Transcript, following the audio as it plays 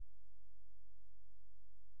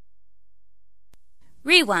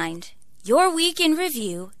Rewind, Your Week in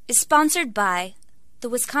Review is sponsored by the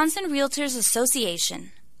Wisconsin Realtors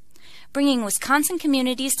Association, bringing Wisconsin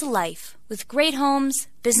communities to life with great homes,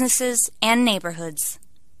 businesses, and neighborhoods.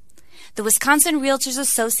 The Wisconsin Realtors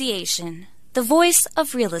Association, the voice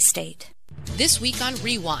of real estate. This week on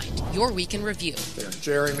Rewind, Your Week in Review.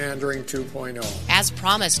 Gerrymandering 2.0. As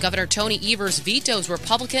promised, Governor Tony Evers vetoes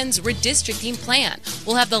Republicans' redistricting plan.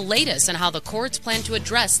 We'll have the latest on how the courts plan to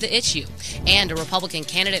address the issue. And a Republican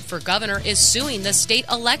candidate for governor is suing the State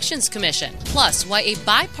Elections Commission. Plus, why a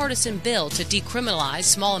bipartisan bill to decriminalize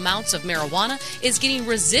small amounts of marijuana is getting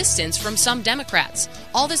resistance from some Democrats.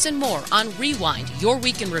 All this and more on Rewind, Your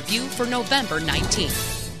Week in Review for November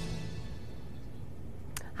 19th.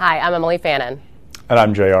 Hi, I'm Emily Fannin. And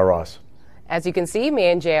I'm J.R. Ross. As you can see, me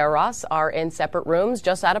and J.R. Ross are in separate rooms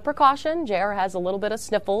just out of precaution. J.R. has a little bit of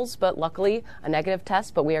sniffles, but luckily a negative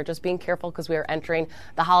test. But we are just being careful because we are entering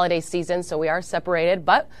the holiday season, so we are separated.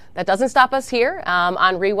 But that doesn't stop us here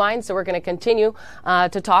on Rewind, so we're going to continue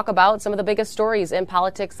to talk about some of the biggest stories in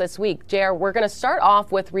politics this week. J.R., we're going to start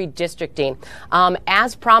off with redistricting.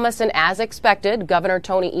 As promised and as expected, Governor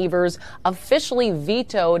Tony Evers officially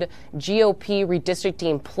vetoed GOP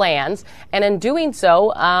redistricting plans. And in doing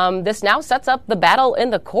so, this now sets up the battle in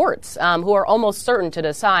the courts, who are almost certain to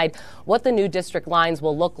decide what the new district lines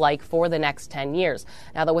will look like for the next 10 years.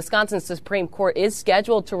 Now, the Wisconsin Supreme Court is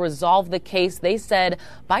scheduled to resolve the case, they said,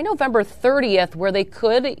 by November 30th, where they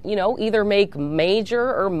could, either make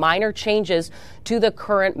major or minor changes to the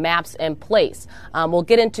current maps in place. We'll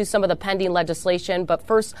get into some of the pending legislation, but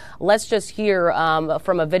first, let's just hear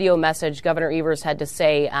from a video message Governor Evers had to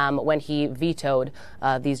say when he vetoed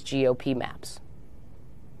these GOP maps.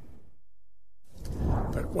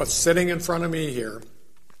 But what's sitting in front of me here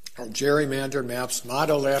are gerrymandered maps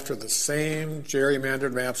modeled after the same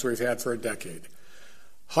gerrymandered maps we've had for a decade.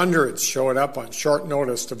 Hundreds showed up on short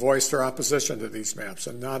notice to voice their opposition to these maps,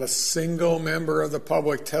 and not a single member of the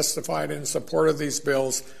public testified in support of these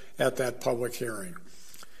bills at that public hearing.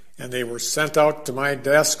 And they were sent out to my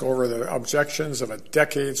desk over the objections of a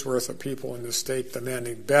decade's worth of people in the state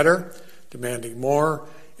demanding better, demanding more,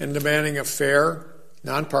 and demanding a fair,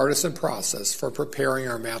 nonpartisan process for preparing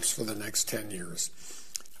our maps for the next 10 years.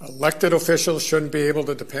 Elected officials shouldn't be able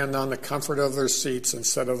to depend on the comfort of their seats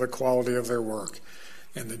instead of the quality of their work.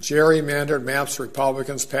 And the gerrymandered maps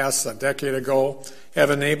Republicans passed a decade ago have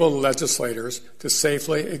enabled legislators to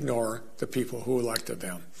safely ignore the people who elected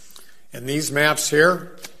them. And these maps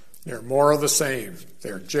here, they're more of the same.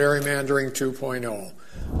 They're gerrymandering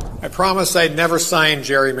 2.0. I promised I'd never sign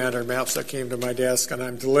gerrymandered maps that came to my desk, and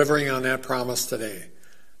I'm delivering on that promise today.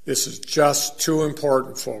 This is just too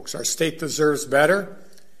important, folks. Our state deserves better,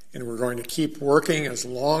 and we're going to keep working as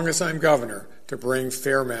long as I'm governor to bring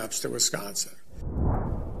fair maps to Wisconsin.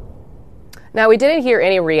 Now, we didn't hear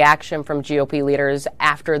any reaction from GOP leaders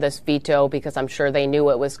after this veto because I'm sure they knew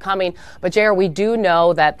it was coming. But, JR, we do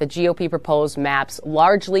know that the GOP proposed maps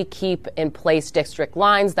largely keep in place district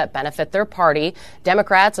lines that benefit their party.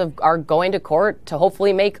 Democrats are going to court to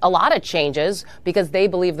hopefully make a lot of changes because they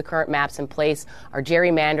believe the current maps in place are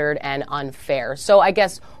gerrymandered and unfair. So I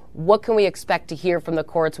guess, what can we expect to hear from the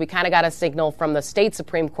courts? We kind of got a signal from the state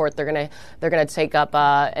Supreme Court they're gonna take up,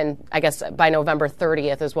 and I guess by November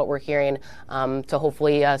 30th is what we're hearing, to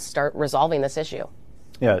hopefully start resolving this issue.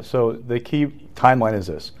 Yeah, so the key timeline is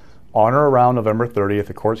this. On or around November 30th,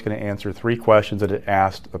 the court's going to answer three questions that it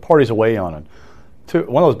asked the parties to weigh on it.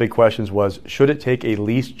 One of those big questions was, should it take a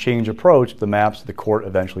least change approach to the maps the court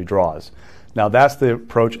eventually draws? Now, that's the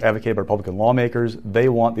approach advocated by Republican lawmakers. They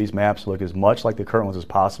want these maps to look as much like the current ones as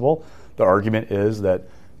possible. The argument is that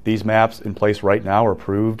these maps in place right now are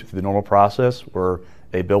approved through the normal process where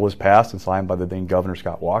a bill was passed and signed by the then Governor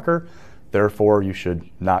Scott Walker. Therefore, you should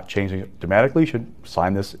not change it dramatically. You should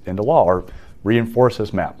sign this into law or reinforce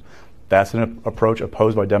this map. That's an approach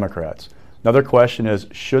opposed by Democrats. Another question is,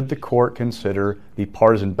 should the court consider the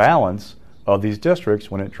partisan balance of these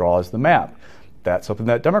districts when it draws the map? That's something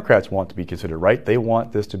that Democrats want to be considered, right? They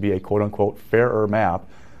want this to be a quote-unquote fairer map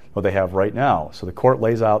what they have right now. So the court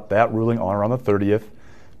lays out that ruling on around the 30th.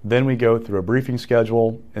 Then we go through a briefing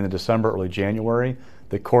schedule in the December, early January.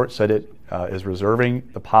 The court said it is reserving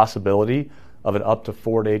the possibility of an up to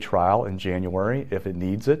 4-day trial in January if it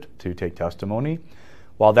needs it to take testimony.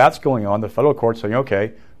 While that's going on, the federal court's saying,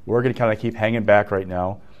 okay, we're going to kind of keep hanging back right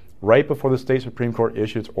now. Right before the state Supreme Court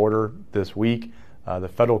issued its order this week, the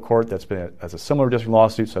federal court that's been as a similar district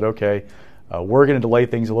lawsuit said, okay, we're going to delay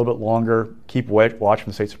things a little bit longer, keep watch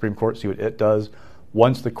from the state Supreme Court, see what it does.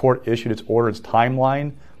 Once the court issued its order, its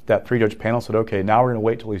timeline, that three-judge panel said, okay, now we're going to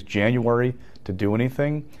wait till at least January to do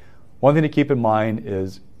anything. one thing to keep in mind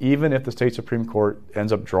is even if the state Supreme Court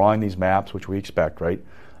ends up drawing these maps, which we expect, right,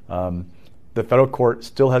 the federal court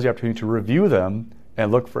still has the opportunity to review them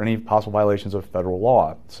and look for any possible violations of federal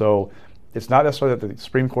law. So it's not necessarily that the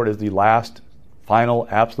Supreme Court is the last, final,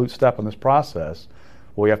 absolute step in this process.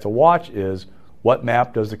 What we have to watch is what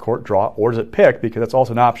map does the court draw, or does it pick, because that's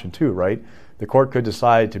also an option too, right? The court could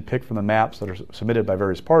decide to pick from the maps that are submitted by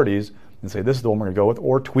various parties and say this is the one we're going to go with,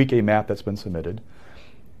 or tweak a map that's been submitted.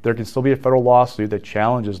 There can still be a federal lawsuit that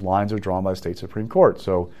challenges lines that are drawn by the state Supreme Court.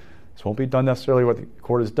 So this won't be done necessarily what the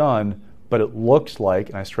court has done, but it looks like,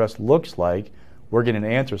 and I stress looks like, we're getting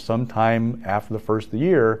an answer sometime after the first of the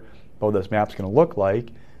year about what this map's going to look like.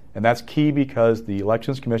 And that's key because the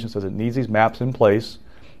Elections Commission says it needs these maps in place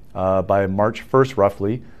by March 1st,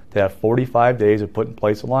 roughly, to have 45 days to put in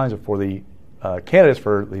place the lines before the candidates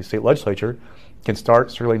for the state legislature can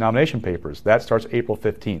start circulating nomination papers. That starts April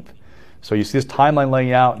 15th. So you see this timeline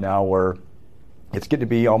laying out now where it's getting to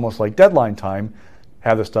be almost like deadline time,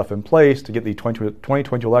 have this stuff in place to get the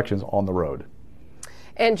 2020 elections on the road.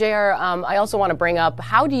 And JR, I also want to bring up,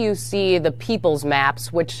 how do you see the people's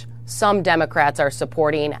maps, which some Democrats are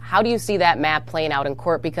supporting? How do you see that map playing out in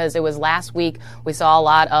court? Because it was last week we saw a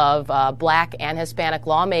lot of Black and Hispanic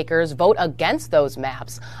lawmakers vote against those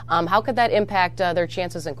maps. How could that impact their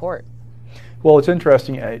chances in court? Well, it's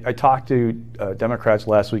interesting. I talked to Democrats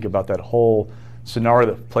last week about that whole scenario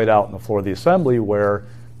that played out on the floor of the Assembly where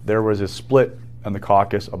there was a split in the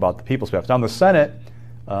caucus about the people's maps. Now in the Senate,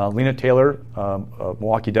 Lena Taylor, a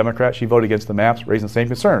Milwaukee Democrat, she voted against the maps, raising the same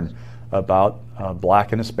concern about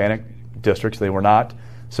Black and Hispanic districts. They were not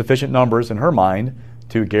sufficient numbers in her mind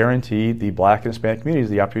to guarantee the Black and Hispanic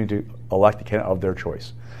communities the opportunity to elect the candidate of their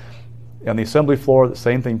choice. On the Assembly floor, the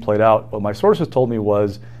same thing played out. What my sources told me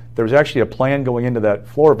was there was actually a plan going into that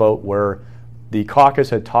floor vote where the caucus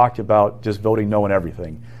had talked about just voting no on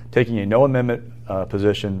everything, taking a no amendment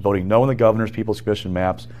position, voting no on the governor's People's Commission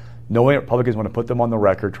maps, knowing Republicans want to put them on the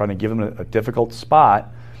record, trying to give them a difficult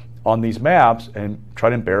spot on these maps and try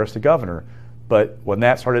to embarrass the governor. But when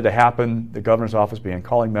that started to happen, the governor's office began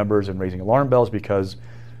calling members and raising alarm bells because,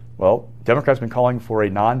 well, Democrats have been calling for a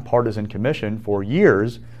nonpartisan commission for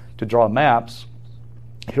years to draw maps.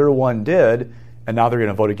 Here one did, and now they're going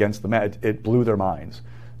to vote against the map. It blew their minds.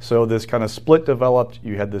 So this kind of split developed.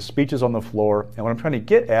 You had the speeches on the floor. And what I'm trying to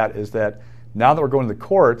get at is that now that we're going to the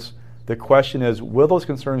courts, the question is, will those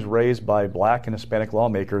concerns raised by Black and Hispanic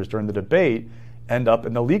lawmakers during the debate end up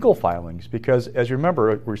in the legal filings? Because as you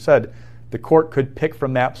remember, we said the court could pick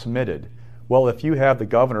from maps submitted. Well, if you have the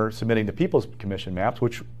governor submitting the People's Commission maps,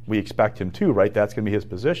 which we expect him to, right? That's going to be his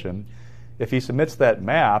position. If he submits that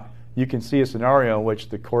map, you can see a scenario in which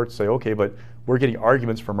the courts say, okay, but we're getting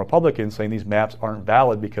arguments from Republicans saying these maps aren't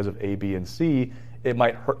valid because of A, B, and C. It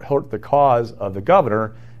might hurt the cause of the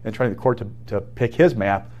governor and trying the court to pick his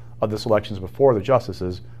map of the selections before the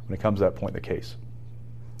justices when it comes to that point in the case.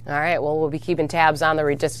 All right, well, we'll be keeping tabs on the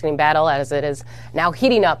redistricting battle as it is now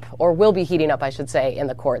heating up, or will be heating up, I should say, in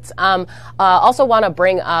the courts. Also want to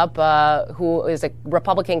bring up who is a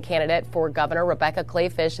Republican candidate for governor, Rebecca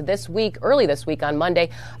Kleefisch, early this week on Monday,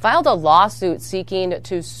 filed a lawsuit seeking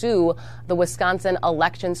to sue the Wisconsin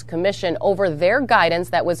Elections Commission over their guidance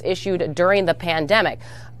that was issued during the pandemic.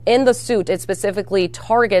 In the suit, it specifically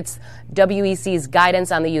targets WEC's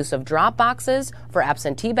guidance on the use of drop boxes for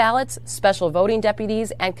absentee ballots, special voting deputies,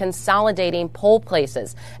 and consolidating poll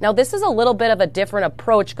places. Now, this is a little bit of a different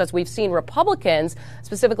approach because we've seen Republicans,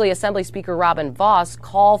 specifically Assembly Speaker Robin Vos,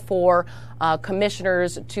 call for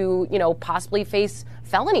commissioners to, possibly face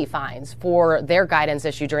felony fines for their guidance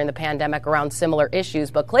issue during the pandemic around similar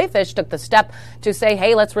issues. But Kleefisch took the step to say,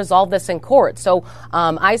 hey, let's resolve this in court. So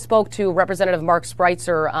I spoke to Representative Mark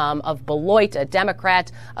Spreitzer of Beloit, a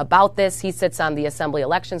Democrat, about this. He sits on the Assembly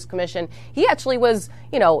Elections Commission. He actually was,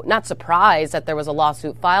 not surprised that there was a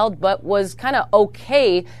lawsuit filed, but was kind of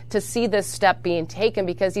okay to see this step being taken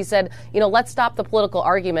because he said, let's stop the political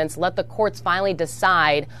arguments. Let the courts finally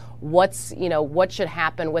decide what should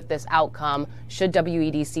happen with this outcome. Should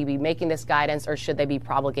WEDC be making this guidance or should they be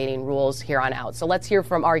promulgating rules here on out? So let's hear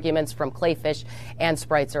from arguments from Kleefisch and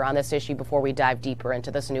Spreitzer on this issue before we dive deeper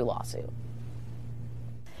into this new lawsuit.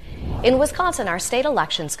 In Wisconsin, our state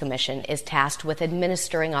elections commission is tasked with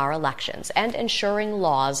administering our elections and ensuring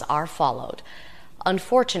laws are followed.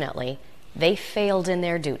 Unfortunately, they failed in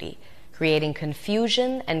their duty, creating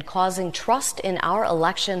confusion and causing trust in our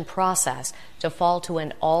election process to fall to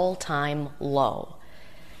an all-time low.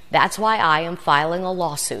 That's why I am filing a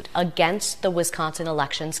lawsuit against the Wisconsin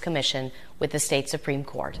Elections Commission with the state Supreme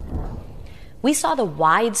Court. We saw the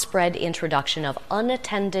widespread introduction of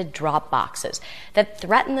unattended drop boxes that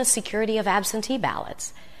threaten the security of absentee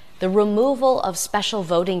ballots. the removal of special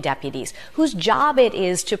voting deputies, whose job it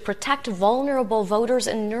is to protect vulnerable voters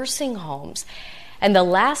in nursing homes, and the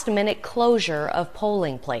last-minute closure of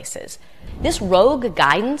polling places. This rogue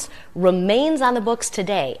guidance remains on the books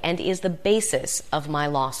today and is the basis of my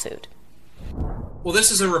lawsuit. Well,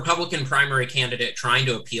 this is a Republican primary candidate trying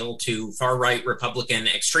to appeal to far-right Republican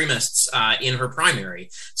extremists in her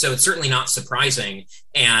primary. So it's certainly not surprising.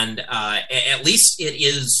 And at least it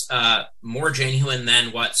is more genuine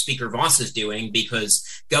than what Speaker Vos is doing, because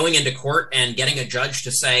going into court and getting a judge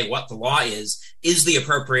to say what the law is the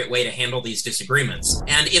appropriate way to handle these disagreements.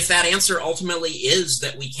 And if that answer ultimately is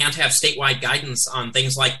that we can't have statewide guidance on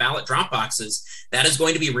things like ballot drop boxes, that is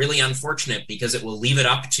going to be really unfortunate, because it will leave it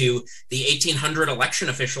up to the 1,800 election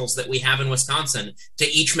officials that we have in Wisconsin to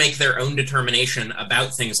each make their own determination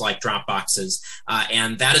about things like drop boxes.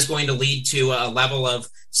 And that is going to lead to a level of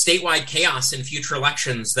statewide chaos in future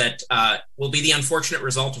elections that will be the unfortunate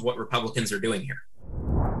result of what Republicans are doing here.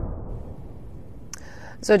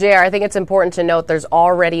 So, JR, I think it's important to note there's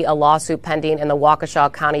already a lawsuit pending in the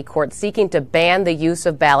Waukesha County Court seeking to ban the use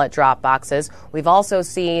of ballot drop boxes. We've also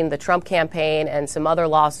seen the Trump campaign and some other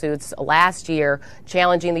lawsuits last year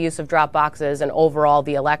challenging the use of drop boxes and overall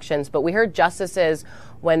the elections. But we heard justices,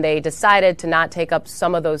 when they decided to not take up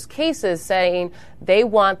some of those cases, saying they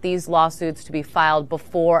want these lawsuits to be filed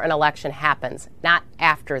before an election happens, not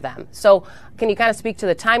after them. So can you kind of speak to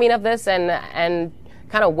the timing of this and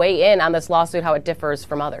kind of weigh in on this lawsuit, how it differs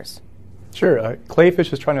from others? Sure.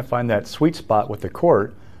 Clayfish is trying to find that sweet spot with the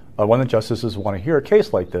court when the justices want to hear a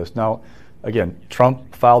case like this. Now, again,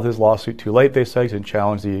 Trump filed his lawsuit too late, they say, and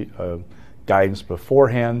challenged the guidance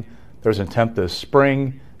beforehand. There's an attempt this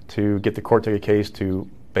spring to get the court to take a case to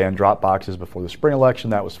ban drop boxes before the spring election.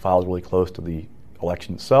 That was filed really close to the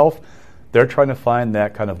election itself. They're trying to find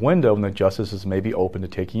that kind of window when the justices may be open to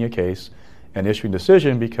taking a case and issuing a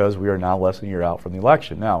decision, because we are now less than a year out from the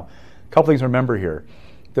election. Now, a couple things to remember here.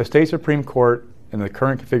 The state Supreme Court in the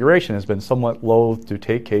current configuration has been somewhat loath to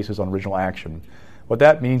take cases on original action. What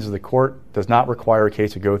that means is the court does not require a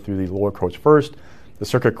case to go through the lower courts first, the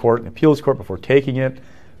circuit court and appeals court before taking it.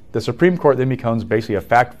 The Supreme Court then becomes basically a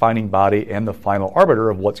fact-finding body and the final arbiter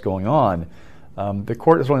of what's going on. The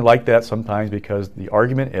court is only like that sometimes because the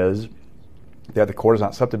argument is that the court is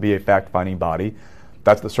not set up to be a fact-finding body.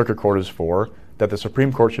 That's what the circuit court is for, that the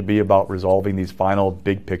Supreme Court should be about resolving these final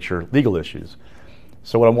big picture legal issues.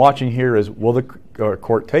 So what I'm watching here is, will the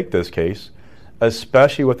court take this case,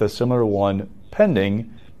 especially with a similar one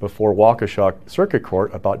pending before Waukesha Circuit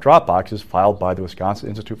Court about drop boxes filed by the Wisconsin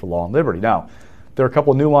Institute for Law and Liberty. Now, there are a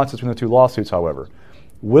couple of nuances between the two lawsuits, however.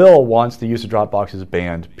 Will wants the use of drop boxes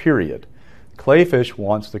banned, period. Clayfish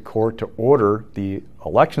wants the court to order the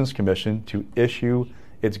Elections Commission to issue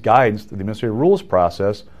its guidance to the administrative rules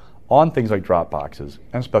process on things like drop boxes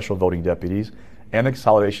and special voting deputies and the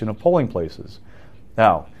consolidation of polling places.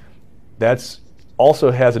 Now, that's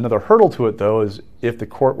also has another hurdle to it, though, is if the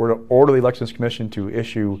court were to order the Elections Commission to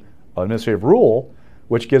issue an administrative rule,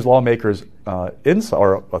 which gives lawmakers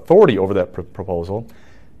or authority over that proposal,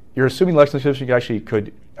 you're assuming the Elections Commission actually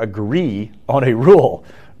could agree on a rule.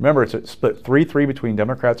 Remember, it's a split 3-3 between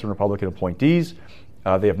Democrats and Republican appointees.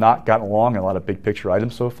 They have not gotten along on a lot of big picture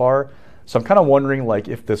items so far. So I'm kind of wondering, like,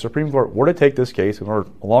 if the Supreme Court were to take this case, and we're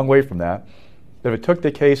a long way from that, if it took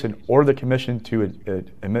the case and ordered the commission to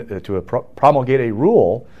promulgate a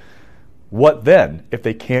rule, what then if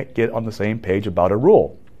they can't get on the same page about a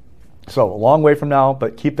rule? So a long way from now,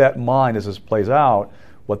 but keep that in mind as this plays out,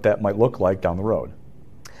 what that might look like down the road.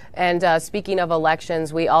 And speaking of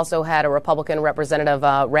elections, we also had a Republican Representative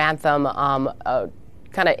Rantham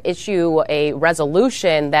kind of issue a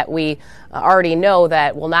resolution that we already know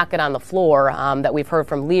that will not get on the floor, that we've heard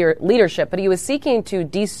from leadership. But he was seeking to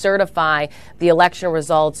decertify the election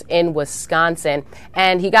results in Wisconsin,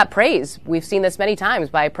 and he got praise. We've seen this many times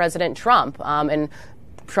by President Trump, and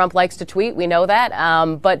Trump likes to tweet, we know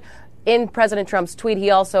that. But in President Trump's tweet, he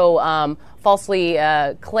also falsely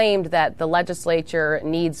claimed that the legislature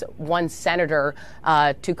needs one senator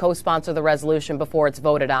to co-sponsor the resolution before it's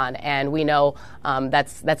voted on. And we know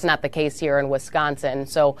that's not the case here in Wisconsin.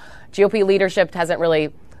 So GOP leadership hasn't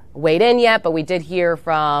really weighed in yet, but we did hear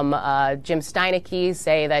from Jim Steineke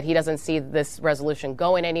say that he doesn't see this resolution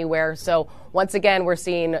going anywhere. So once again, we're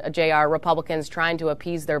seeing, JR, Republicans trying to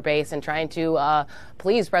appease their base and trying to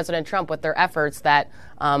please President Trump with their efforts that,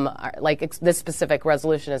 this specific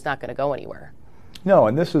resolution is not going to go anywhere. No,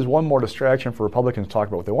 and this is one more distraction for Republicans to talk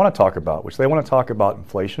about what they want to talk about, which they want to talk about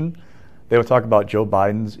inflation. They want to talk about Joe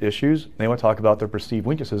Biden's issues. They want to talk about the perceived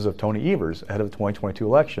weaknesses of Tony Evers ahead of the 2022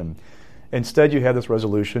 election. Instead, you have this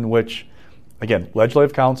resolution, which, again,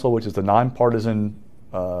 Legislative Council, which is the nonpartisan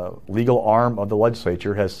legal arm of the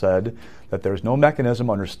legislature has said that there's no mechanism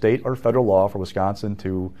under state or federal law for Wisconsin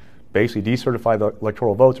to basically decertify the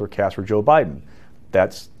electoral votes or cast for Joe Biden.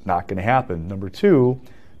 That's not going to happen. Number two,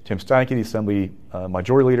 Tim Steinke, the Assembly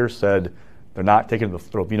Majority Leader, said they're not taking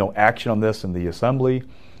there'll be no action on this in the Assembly.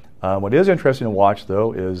 What is interesting to watch,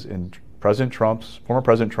 though, is in former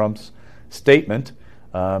President Trump's statement,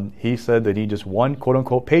 he said that he just one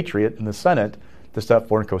quote-unquote patriot in the Senate to step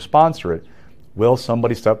forward and co-sponsor it. Will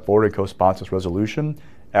somebody step forward and co-sponsor this resolution?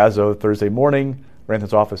 As of Thursday morning,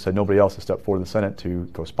 Ranthon's office said nobody else has stepped forward in the Senate to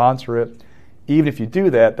co-sponsor it. Even if you do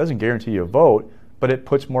that, it doesn't guarantee you a vote, but it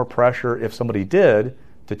puts more pressure if somebody did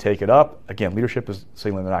to take it up. Again, leadership is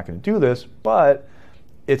saying they're not going to do this, but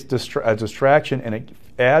it's a distraction, and it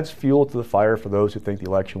adds fuel to the fire for those who think the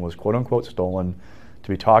election was quote-unquote stolen, to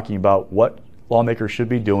be talking about what lawmakers should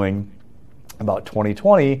be doing about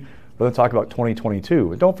 2020 rather than talk about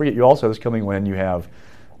 2022. And don't forget, you also have this coming when you have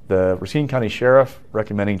the Racine County Sheriff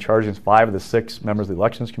recommending charging 5 of the 6 members of the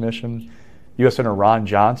Elections Commission, U.S. Senator Ron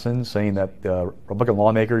Johnson saying that Republican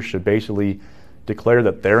lawmakers should basically declare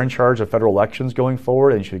that they're in charge of federal elections going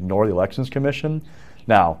forward and you should ignore the Elections Commission.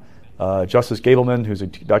 Now, Justice Gableman, who's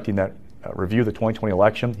conducting that review of the 2020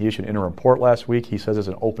 election, he issued an interim report last week. He says it's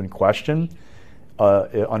an open question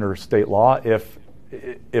under state law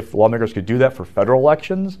if lawmakers could do that for federal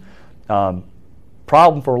elections.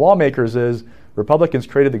 Problem for lawmakers is Republicans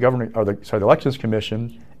created the Elections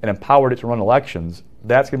Commission and empowered it to run elections.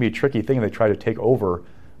 That's going to be a tricky thing if they try to take over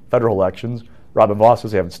federal elections. Robin Vos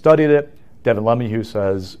says they haven't studied it. Devin Lemmy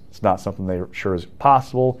says it's not something they're sure is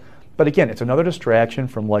possible. But again, it's another distraction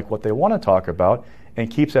from like what they want to talk about and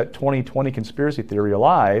keeps that 2020 conspiracy theory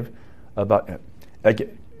alive about it.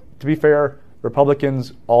 Again, to be fair,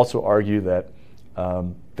 Republicans also argue that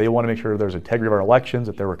they want to make sure there's integrity of our elections,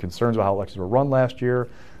 that there were concerns about how elections were run last year.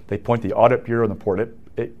 They point to the Audit Bureau and the report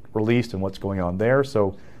it released and what's going on there.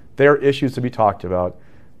 So there are issues to be talked about.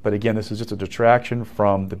 But again, this is just a distraction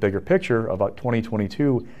from the bigger picture about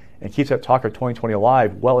 2022 and keeps that talk of 2020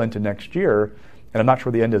 alive well into next year. And I'm not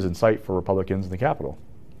sure the end is in sight for Republicans in the Capitol.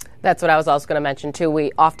 That's what I was also going to mention, too.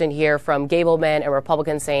 We often hear from Gableman and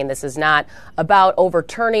Republicans saying this is not about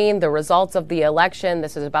overturning the results of the election.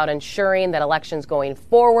 This is about ensuring that elections going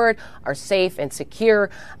forward are safe and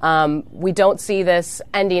secure. We don't see this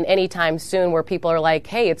ending anytime soon where people are like,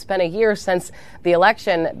 hey, it's been a year since the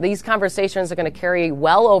election. These conversations are going to carry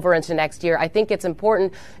well over into next year. I think it's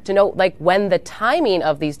important to note, like, when the timing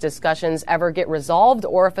of these discussions ever get resolved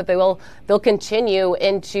or if they'll continue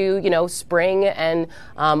into, spring and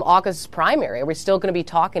August primary. Are we still going to be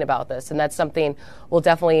talking about this? And that's something we'll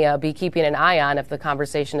definitely be keeping an eye on if the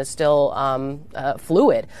conversation is still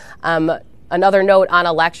fluid. Another note on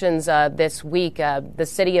elections this week, the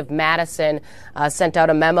city of Madison sent out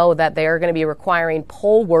a memo that they are going to be requiring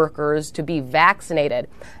poll workers to be vaccinated.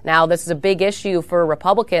 Now, this is a big issue for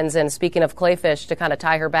Republicans. And speaking of Clayfish, to kind of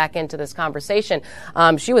tie her back into this conversation,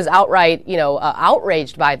 she was outright,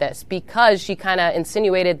 outraged by this because she kind of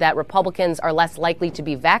insinuated that Republicans are less likely to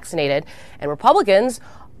be vaccinated, and Republicans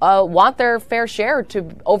want their fair share to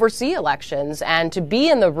oversee elections and to be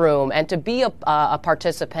in the room and to be a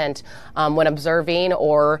participant when observing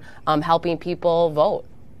or helping people vote.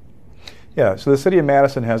 Yeah, so the city of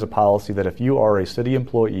Madison has a policy that if you are a city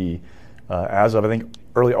employee, as of, I think,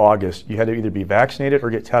 early August, you had to either be vaccinated or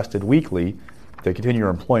get tested weekly to continue your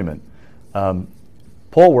employment.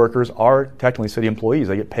 Poll workers are technically city employees.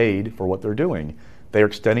 They get paid for what they're doing. They are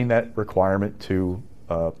extending that requirement to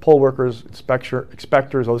poll workers,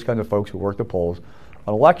 inspectors, those kinds of folks who work the polls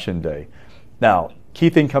on election day. Now, key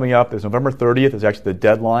thing coming up is November 30th is actually the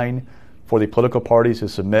deadline for the political parties to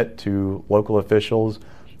submit to local officials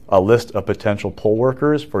a list of potential poll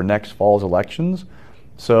workers for next fall's elections.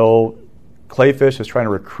 So Clayfish is trying to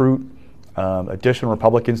recruit additional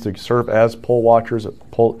Republicans to serve as poll watchers,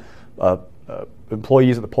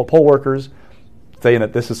 employees of the poll workers, saying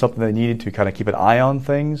that this is something they needed to kind of keep an eye on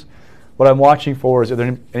things. What I'm watching for is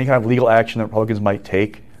there any kind of legal action that Republicans might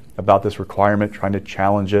take about this requirement, trying to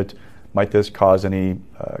challenge it. Might this cause any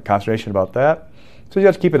consternation about that? So you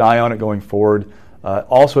have to keep an eye on it going forward.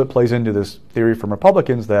 Also, it plays into this theory from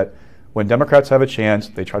Republicans that when Democrats have a chance,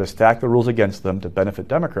 they try to stack the rules against them to benefit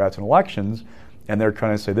Democrats in elections, and they're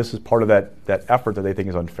trying to say this is part of that effort that they think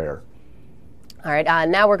is unfair. All right,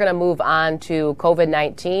 now we're going to move on to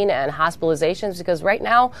COVID-19 and hospitalizations because right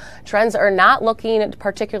now trends are not looking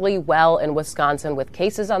particularly well in Wisconsin with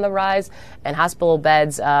cases on the rise and hospital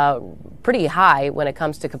beds pretty high when it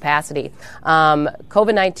comes to capacity.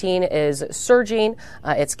 COVID-19 is surging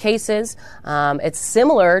its cases. It's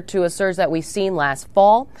similar to a surge that we've seen last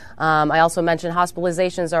fall. I also mentioned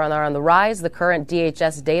hospitalizations are on the rise. The current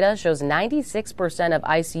DHS data shows 96% of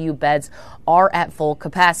ICU beds are at full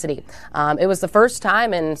capacity. It was the first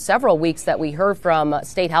time in several weeks that we heard from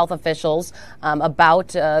state health officials about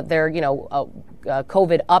their,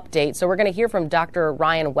 COVID update. So we're going to hear from Dr.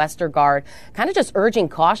 Ryan Westergaard, kind of just urging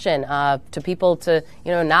caution to people to,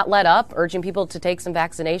 not let up, urging people to take some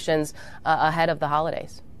vaccinations ahead of the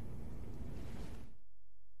holidays.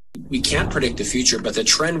 We can't predict the future, but the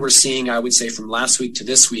trend we're seeing, I would say, from last week to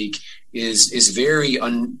this week is very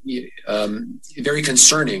very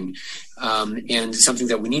concerning, and something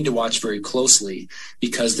that we need to watch very closely,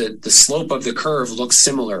 because the slope of the curve looks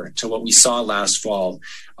similar to what we saw last fall.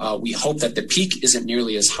 We hope that the peak isn't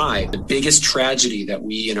nearly as high. The biggest tragedy that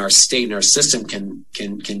we in our state and our system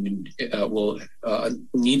will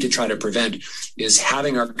need to try to prevent is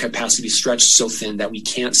having our capacity stretched so thin that we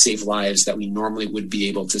can't save lives that we normally would be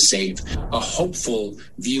able to save. A hopeful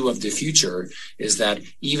view of the future is that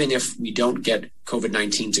even if we don't get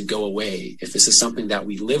COVID-19 to go away, if this is something that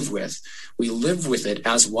we live with it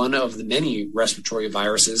as one of the many respiratory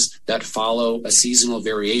viruses that follow a seasonal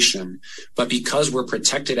variation. But because we're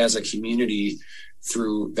protected as a community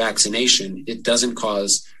through vaccination, it doesn't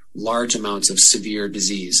cause large amounts of severe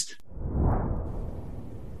disease.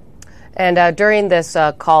 And during this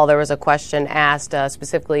call, there was a question asked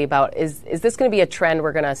specifically about, is this going to be a trend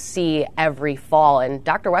we're going to see every fall? And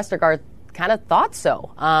Dr. Westergaard kind of thought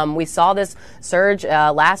so. We saw this surge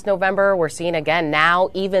last November. We're seeing again now,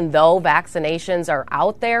 even though vaccinations are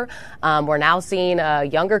out there. We're now seeing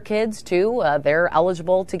younger kids too. They're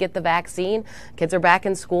eligible to get the vaccine. Kids are back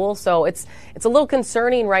in school. So it's a little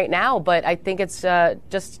concerning right now, but I think it's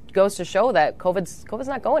just goes to show that COVID's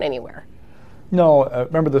not going anywhere. No,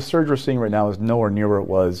 remember the surge we're seeing right now is nowhere near where it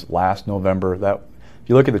was last November. If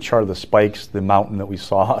you look at the chart of the spikes, the mountain that we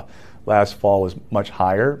saw last fall was much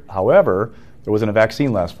higher. However, there wasn't a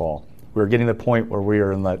vaccine last fall. We were getting to the point where we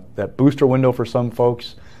are in that booster window for some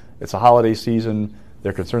folks. It's a holiday season.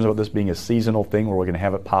 There are concerns about this being a seasonal thing where we're going to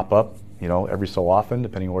have it pop up, every so often,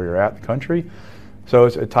 depending on where you're at in the country. So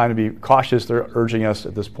it's a time to be cautious. They're urging us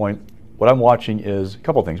at this point. What I'm watching is a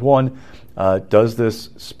couple of things. One, does this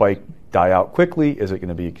spike die out quickly? Is it going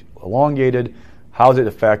to be elongated? How does it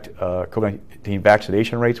affect COVID-19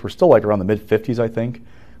 vaccination rates? We're still around the mid-50s, I think,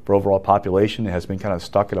 for overall population. It has been kind of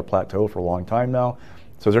stuck at a plateau for a long time now.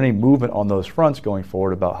 So is there any movement on those fronts going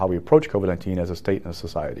forward about how we approach COVID-19 as a state and a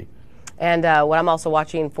society? And what I'm also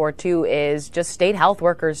watching for, too, is just state health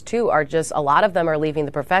workers, too, a lot of them are leaving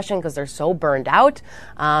the profession because they're so burned out.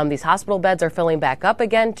 These hospital beds are filling back up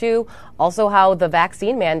again, too. Also how the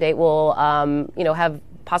vaccine mandate will, have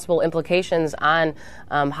possible implications on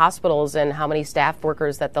hospitals and how many staff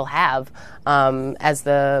workers that they'll have as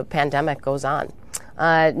the pandemic goes on.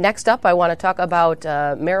 Next up, I want to talk about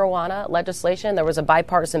marijuana legislation. There was a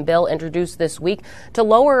bipartisan bill introduced this week to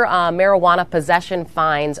lower marijuana possession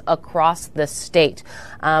fines across the state.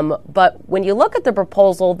 But when you look at the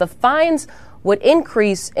proposal, the fines would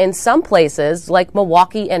increase in some places like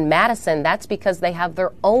Milwaukee and Madison. That's because they have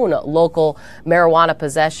their own local marijuana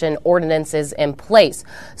possession ordinances in place.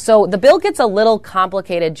 So the bill gets a little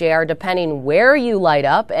complicated, JR, depending where you light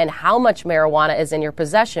up and how much marijuana is in your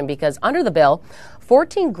possession, because under the bill,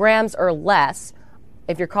 14 grams or less,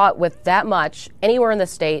 if you're caught with that much anywhere in the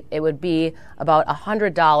state, it would be about a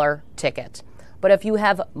 $100 ticket. But if you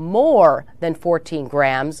have more than 14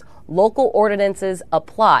 grams, local ordinances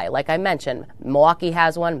apply. Like I mentioned, Milwaukee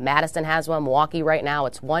has one, Madison has one. Milwaukee right now,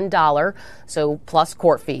 it's $1, so plus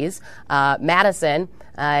court fees. Madison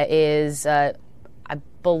is, I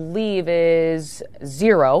believe, is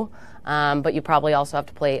 $0. But you probably also have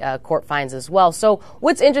to pay court fines as well. So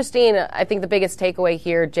what's interesting, I think the biggest takeaway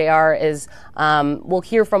here, JR, is we'll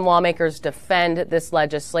hear from lawmakers defend this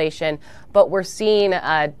legislation, but we're seeing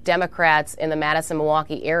Democrats in the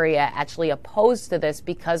Madison-Milwaukee area actually opposed to this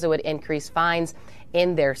because it would increase fines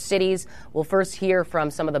in their cities. We'll first hear from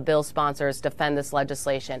some of the bill sponsors defend this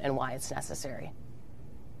legislation and why it's necessary.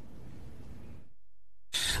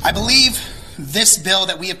 I believe this bill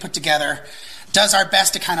that we have put together does our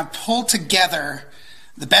best to kind of pull together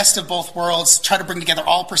the best of both worlds, try to bring together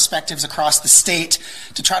all perspectives across the state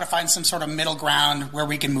to try to find some sort of middle ground where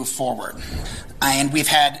we can move forward. And we've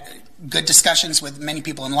had good discussions with many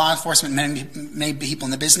people in law enforcement, many people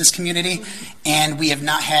in the business community, and we have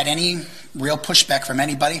not had any real pushback from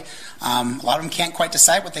anybody. A lot of them can't quite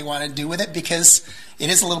decide what they want to do with it because it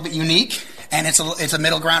is a little bit unique, and it's a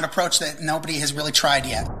middle ground approach that nobody has really tried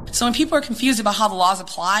yet. So when people are confused about how the laws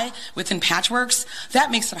apply within patchworks,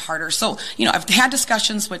 that makes it harder. So, I've had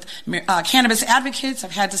discussions with cannabis advocates.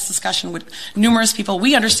 I've had this discussion with numerous people.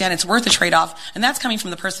 We understand it's worth a trade-off, and that's coming from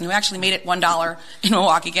the person who actually made it $1 in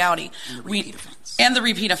Milwaukee County. And the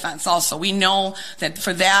repeat offense also. We know that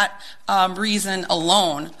for that reason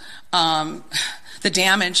alone, the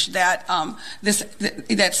damage that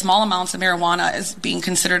that small amounts of marijuana is being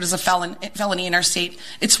considered as a felony in our state,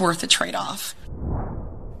 it's worth the trade-off.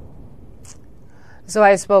 So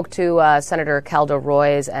I spoke to Senator Kelda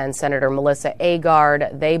Roys and Senator Melissa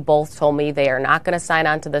Agard. They both told me they are not going to sign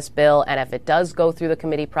on to this bill, and if it does go through the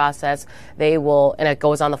committee process, they will, and it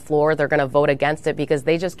goes on the floor, they're going to vote against it because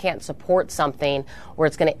they just can't support something where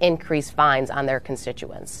it's going to increase fines on their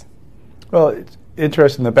constituents. Well, it's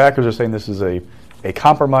interesting. The backers are saying this is a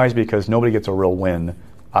compromise because nobody gets a real win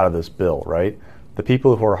out of this bill, right? The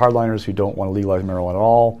people who are hardliners who don't want to legalize marijuana at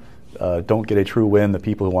all don't get a true win. The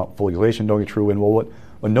people who want full legalization don't get a true win. Well,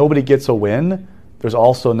 when nobody gets a win, there's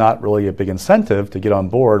also not really a big incentive to get on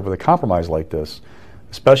board with a compromise like this,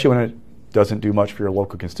 especially when it doesn't do much for your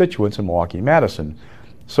local constituents in Milwaukee and Madison.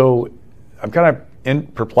 So I'm kind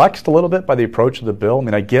of perplexed a little bit by the approach of the bill. I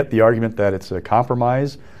mean, I get the argument that it's a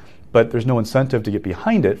compromise, but there's no incentive to get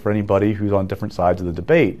behind it for anybody who's on different sides of the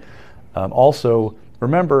debate. Also,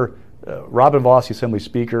 remember, Robin Vos, the Assembly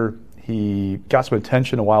Speaker, he got some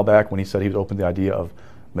attention a while back when he said he was open to the idea of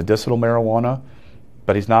medicinal marijuana,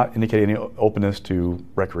 but he's not indicating any openness to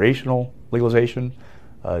recreational legalization.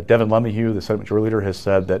 Devin LeMahieu, the Senate Majority Leader, has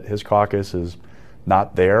said that his caucus is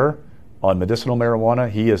not there on medicinal marijuana.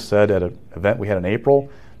 He has said at an event we had in April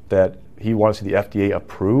that he wants to see the FDA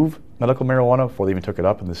approve medical marijuana before they even took it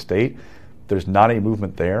up in the state. There's not any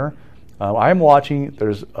movement there. I am watching,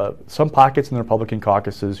 there's some pockets in the Republican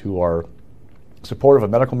caucuses who are supportive of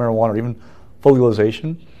medical marijuana or even full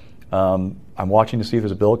legalization. I'm watching to see if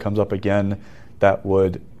there's a bill that comes up again that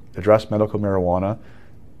would address medical marijuana.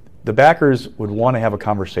 The backers would want to have a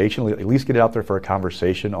conversation, at least get it out there for a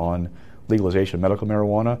conversation on legalization of medical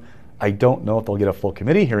marijuana. I don't know if they'll get a full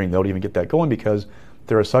committee hearing, though, to even get that going because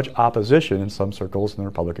there is such opposition in some circles in the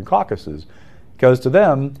Republican caucuses. Because to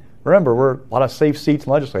them, remember, we're a lot of safe seats in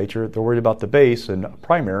the legislature. They're worried about the base and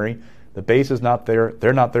primary. The base is not there.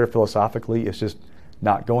 They're not there philosophically. It's just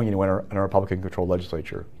not going anywhere in a Republican-controlled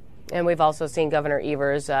legislature. And we've also seen Governor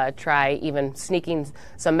Evers try even sneaking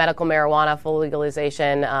some medical marijuana full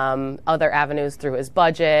legalization, other avenues through his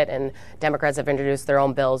budget, and Democrats have introduced their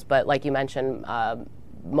own bills. But like you mentioned,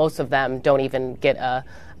 most of them don't even get a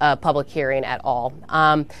public hearing at all.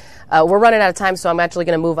 We're running out of time, so I'm actually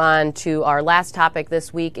going to move on to our last topic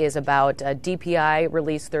this week is about DPI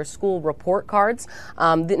released their school report cards.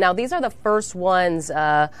 Now, these are the first ones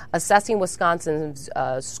assessing Wisconsin's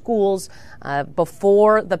schools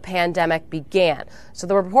before the pandemic began. So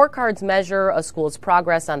the report cards measure a school's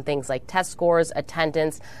progress on things like test scores,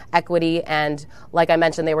 attendance, equity, and like I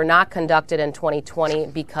mentioned, they were not conducted in 2020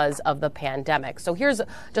 because of the pandemic. So here's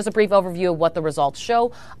just a brief overview of what the results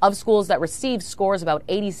show. Of schools that received scores about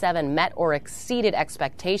 87 met or exceeded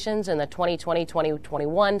expectations in the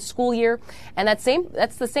 2020-2021 school year, and that's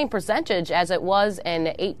the same percentage as it was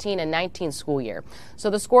in 18 and 19 school year. So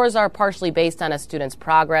the scores are partially based on a student's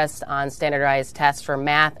progress on standardized tests for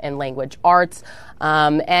math and language arts,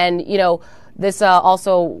 and this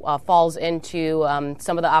also falls into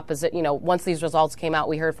some of the opposite. Once these results came out,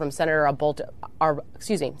 we heard from Senator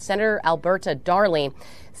Alberta Darling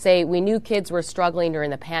say we knew kids were struggling during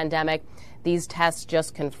the pandemic. These tests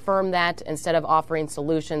just confirm that. Instead of offering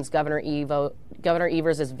solutions, Governor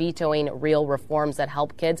Evers is vetoing real reforms that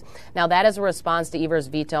help kids. Now, that is a response to Evers'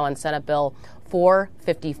 veto on Senate Bill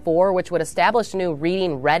 454, which would establish a new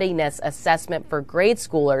reading readiness assessment for grade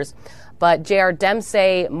schoolers. But J.R. Dems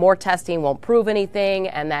say more testing won't prove anything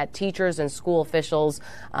and that teachers and school officials,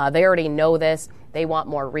 they already know this. They want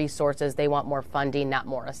more resources. They want more funding, not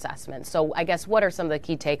more assessment. So I guess what are some of the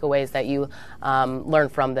key takeaways that you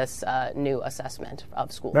learned from this new assessment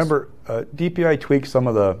of schools? Remember, DPI tweaked some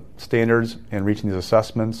of the standards in reaching these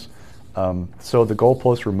assessments. So the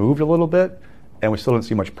goalposts were moved a little bit, and we still didn't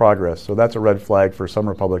see much progress. So that's a red flag for some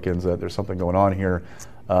Republicans that there's something going on here.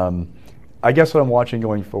 I guess what I'm watching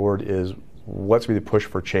going forward is what's going to be the push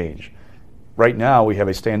for change. Right now, we have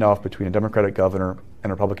a standoff between a Democratic governor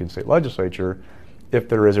and a Republican state legislature. If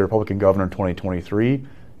there is a Republican governor in 2023,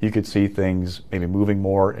 you could see things maybe moving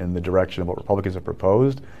more in the direction of what Republicans have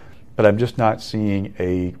proposed. But I'm just not seeing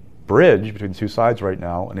a bridge between the two sides right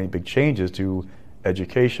now and any big changes to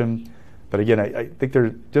education. But again, I think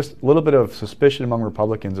there's just a little bit of suspicion among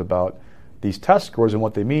Republicans about these test scores and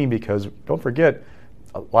what they mean, because don't forget,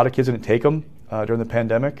 A lot of kids didn't take them during the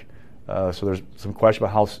pandemic, so there's some question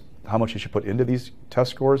about how much you should put into these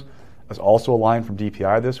test scores. There's also a line from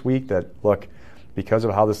DPI this week that, look, because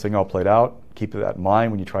of how this thing all played out, keep that in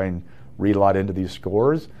mind when you try and read a lot into these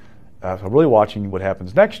scores. So I'm really watching what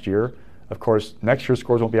happens next year. Of course, next year's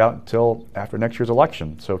scores won't be out until after next year's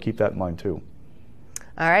election, so keep that in mind too.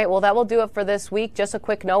 All right, well, that will do it for this week. Just a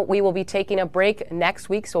quick note, we will be taking a break next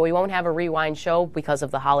week, so we won't have a Rewind show because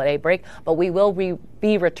of the holiday break, but we will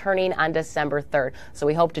be returning on December 3rd. So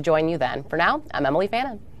we hope to join you then. For now, I'm Emily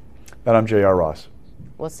Fannin. And I'm J.R. Ross.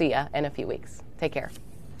 We'll see you in a few weeks. Take care.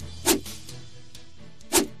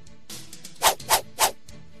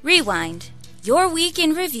 Rewind, Your Week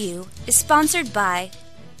in Review, is sponsored by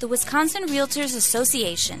the Wisconsin Realtors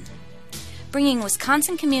Association, bringing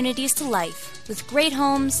Wisconsin communities to life with great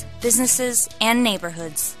homes, businesses, and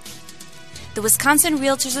neighborhoods. The Wisconsin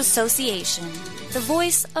Realtors Association, the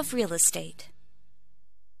voice of real estate.